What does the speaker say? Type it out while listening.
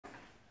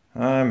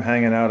I'm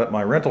hanging out at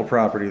my rental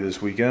property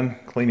this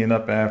weekend, cleaning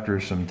up after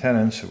some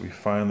tenants that we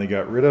finally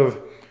got rid of,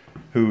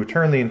 who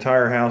turned the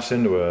entire house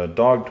into a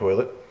dog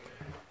toilet.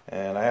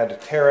 And I had to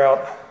tear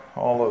out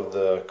all of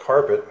the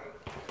carpet.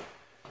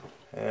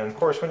 And of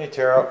course, when you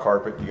tear out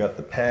carpet, you got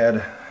the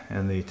pad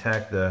and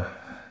the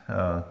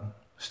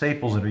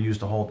staples that are used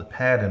to hold the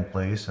pad in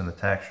place, and the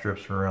tack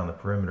strips are around the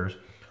perimeters.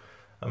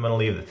 I'm going to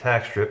leave the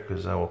tack strip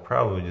because I will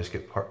probably just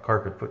get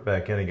carpet put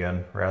back in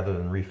again rather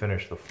than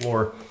refinish the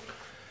floor.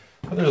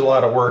 But there's a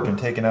lot of work in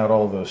taking out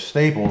all of those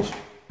staples.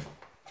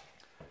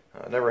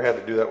 I never had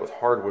to do that with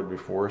hardwood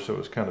before, so it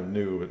was kind of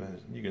new. But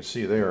as you can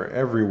see, they are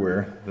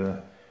everywhere.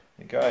 The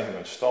guy who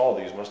installed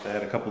these must have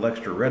had a couple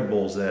extra Red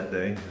Bulls that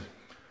day.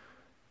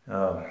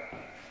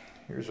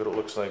 Here's what it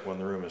looks like when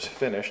the room is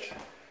finished.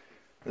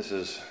 This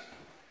is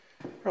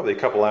probably a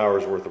couple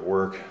hours worth of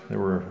work. There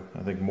were,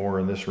 I think, more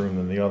in this room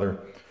than the other,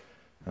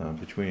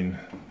 between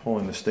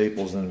pulling the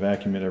staples and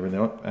vacuuming everything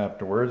up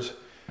afterwards.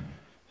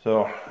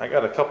 So I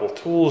got a couple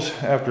tools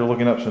after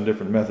looking up some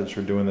different methods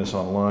for doing this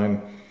online.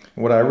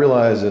 What I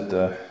realized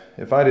that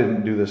if I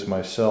didn't do this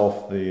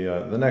myself,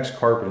 the next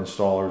carpet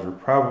installers are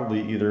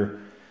probably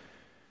either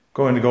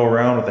going to go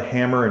around with a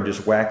hammer and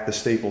just whack the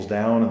staples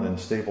down and then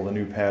staple the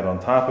new pad on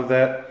top of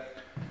that,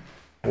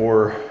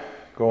 or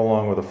go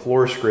along with a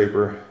floor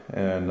scraper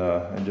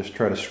and just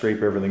try to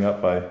scrape everything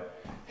up by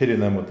hitting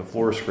them with the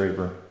floor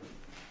scraper.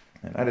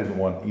 And I didn't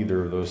want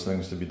either of those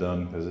things to be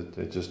done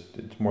because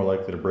it's more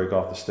likely to break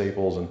off the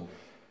staples. And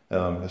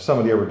if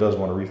somebody ever does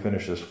want to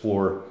refinish this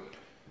floor,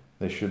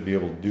 they should be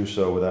able to do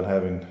so without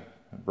having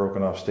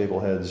broken off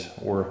staple heads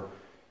or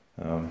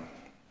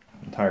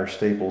entire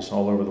staples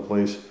all over the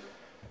place.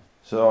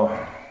 So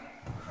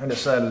I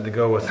decided to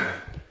go with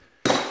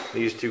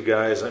these two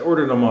guys. I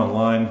ordered them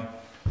online.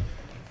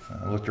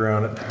 I looked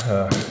around at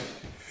a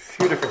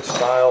few different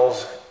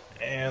styles,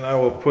 and I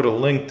will put a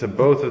link to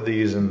both of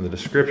these in the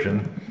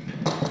description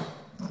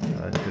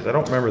because I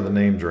don't remember the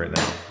names right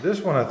now. This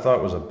one I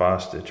thought was a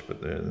Bostitch,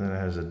 but then it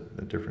has a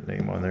different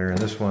name on there, and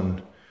this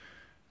one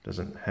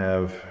doesn't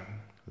have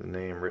the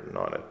name written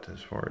on it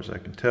as far as I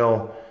can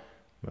tell.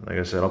 But like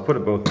I said, I'll put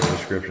it both in the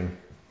description.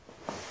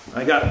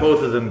 I got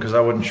both of them because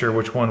I wasn't sure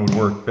which one would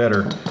work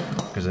better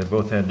because they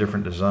both had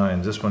different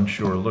designs. This one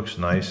sure looks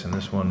nice, and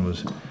this one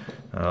was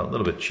a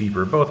little bit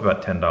cheaper, both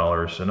about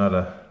 $10, so not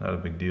a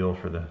big deal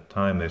for the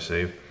time they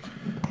save.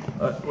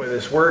 The way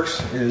this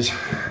works is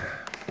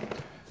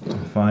to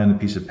find a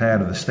piece of pad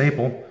with a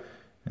staple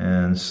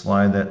and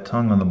slide that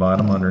tongue on the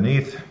bottom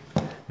underneath,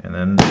 and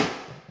then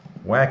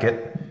whack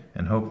it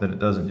and hope that it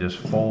doesn't just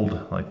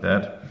fold like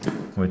that,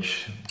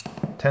 which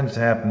tends to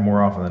happen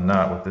more often than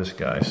not with this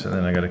guy. So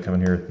then I got to come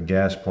in here with the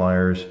gas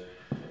pliers,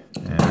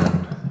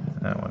 and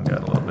that one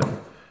got a little bit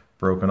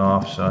broken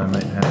off, so I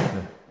might have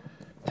to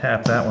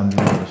tap that one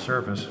below the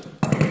surface,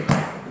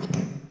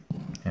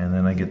 and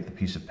then I get the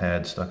piece of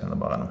pad stuck in the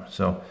bottom.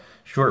 So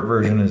short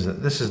version is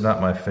that this is not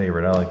my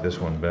favorite. I like this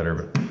one better,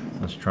 but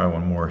let's try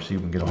one more, see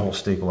if we can get a whole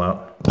staple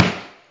out.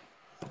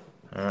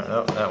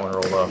 Oh, that one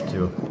rolled off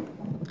too.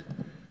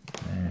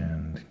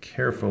 And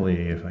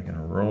carefully, if I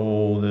can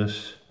roll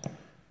this,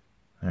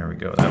 there we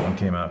go, that one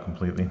came out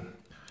completely.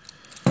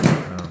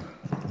 The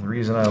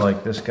reason I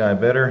like this guy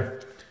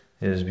better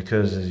is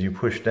because as you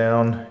push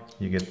down,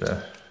 you get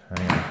the,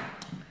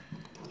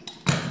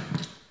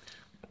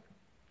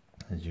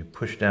 as you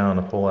push down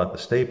to pull out the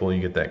staple,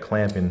 you get that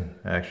clamping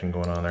action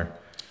going on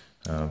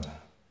there.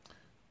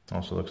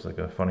 Also looks like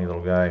a funny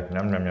little guy.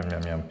 Yum, yum, yum,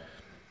 yum, yum.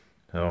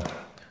 So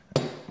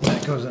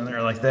that goes in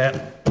there like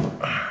that.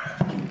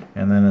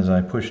 And then as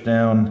I push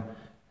down,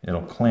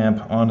 it'll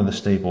clamp onto the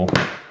staple.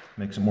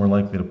 Makes it more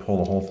likely to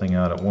pull the whole thing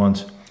out at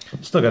once.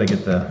 Still got to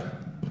get the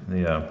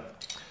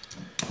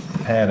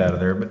pad out of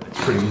there, but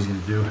it's pretty easy to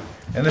do.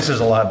 And this is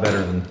a lot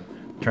better than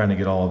trying to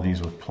get all of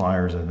these with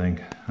pliers, I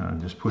think.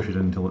 Just push it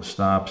until it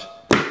stops,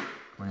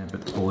 clamp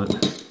it, pull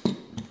it.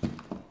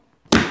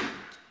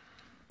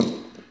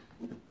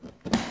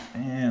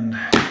 And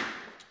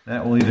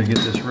that will either get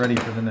this ready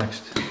for the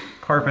next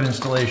carpet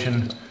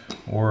installation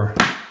or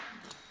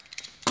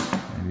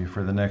maybe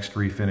for the next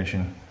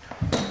refinishing.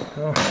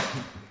 So,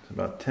 it's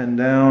about 10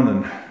 down,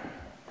 and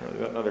we've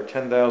got another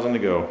 10,000 to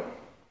go.